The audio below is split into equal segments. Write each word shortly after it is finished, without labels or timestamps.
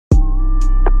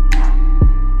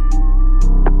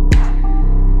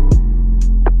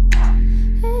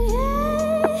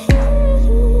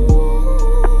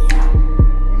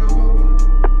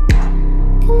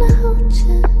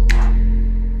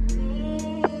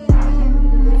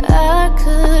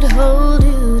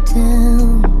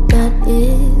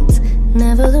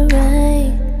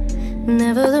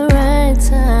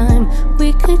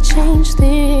could change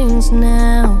things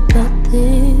now, but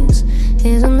this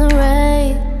isn't the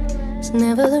right, it's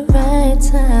never the right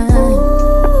time.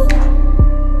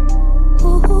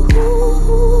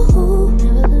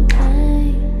 Never the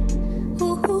right.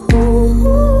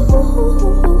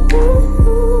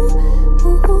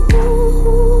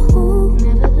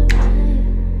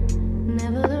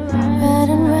 Never the right.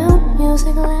 Riding round,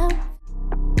 music loud.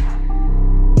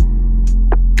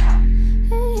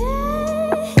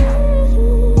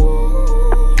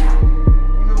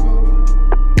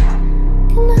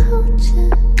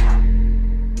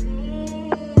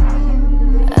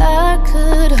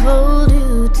 Hold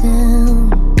you down,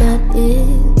 but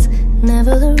it's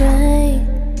never the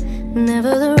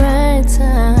right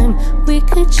time. We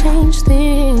could change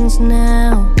things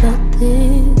now, but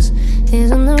this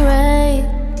isn't the right,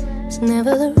 it's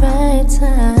never the right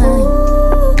time.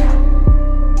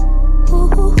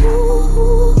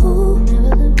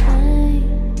 Never the right.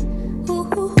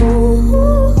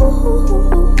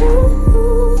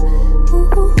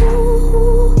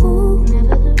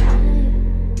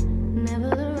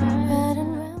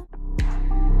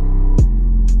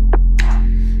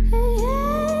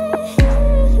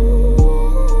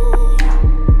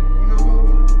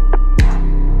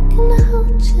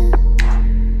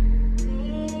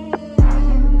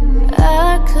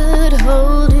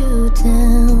 Hold you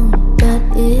down, but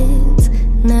it's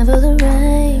never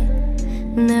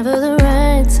the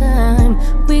right time.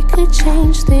 We could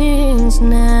change things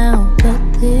now, but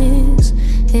this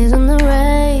isn't the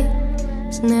right,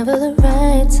 it's never the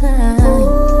right time.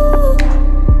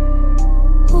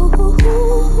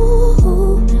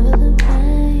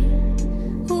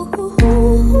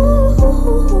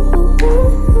 Never the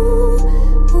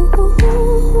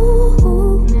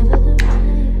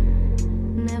right.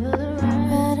 Never the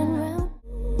riding round.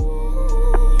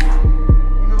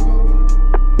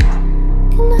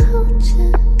 Can I hold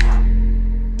you?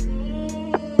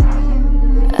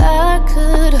 I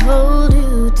could hold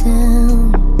you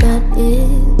down, but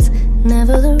it's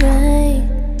never the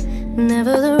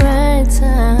right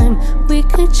time. We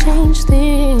could change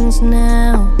things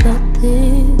now, but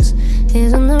this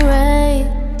isn't the right,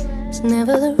 it's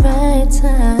never the right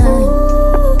time.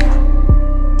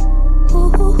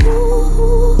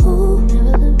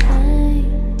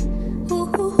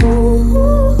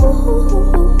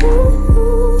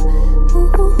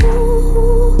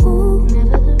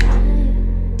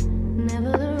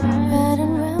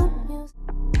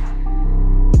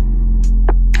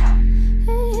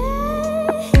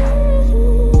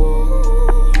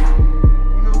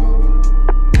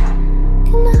 Hold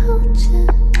you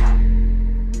down, but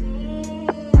it's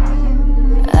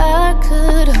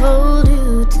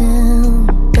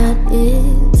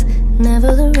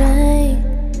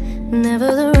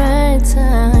never the right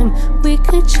time. We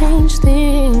could change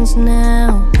things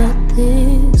now, but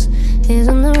this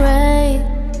isn't the right,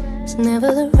 it's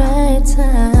never the right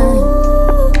time.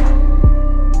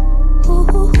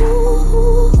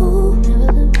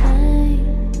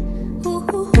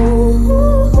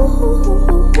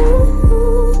 Never the right.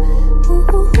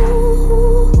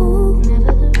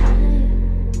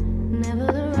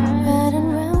 Never the right. Riding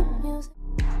round music.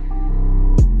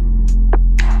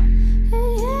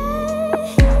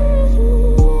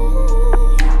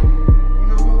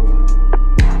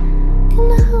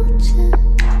 Can I hold you?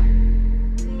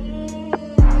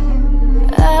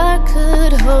 I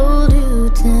could hold you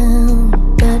down,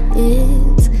 but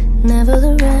it's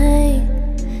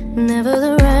never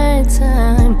the right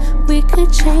time. We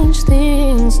could change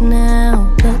things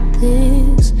now, but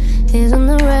this isn't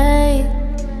the right,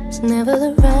 it's never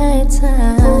the right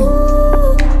time.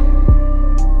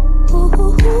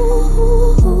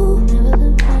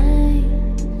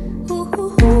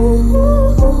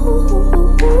 Never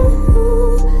the right.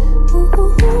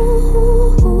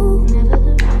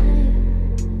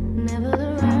 Never the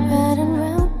right. Riding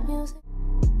round music.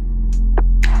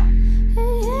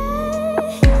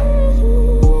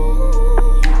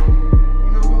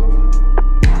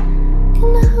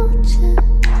 Can I hold you?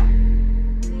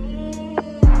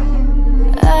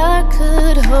 I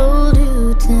could hold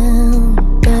you down,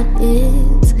 but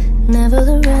it's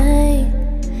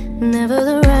never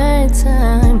the right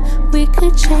time. We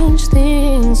could change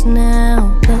things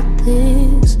now, but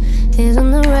this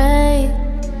isn't the right,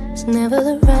 it's never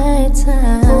the right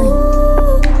time.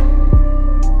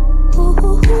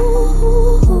 Never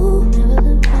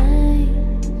the right.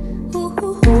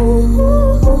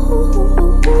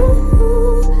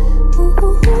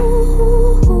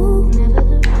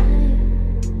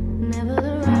 Never the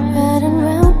right. Riding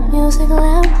round, music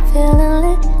loud, feeling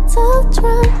lit, so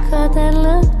drunk. Caught that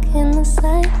look in the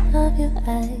sight of your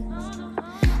eyes.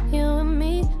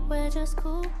 just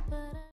cool, but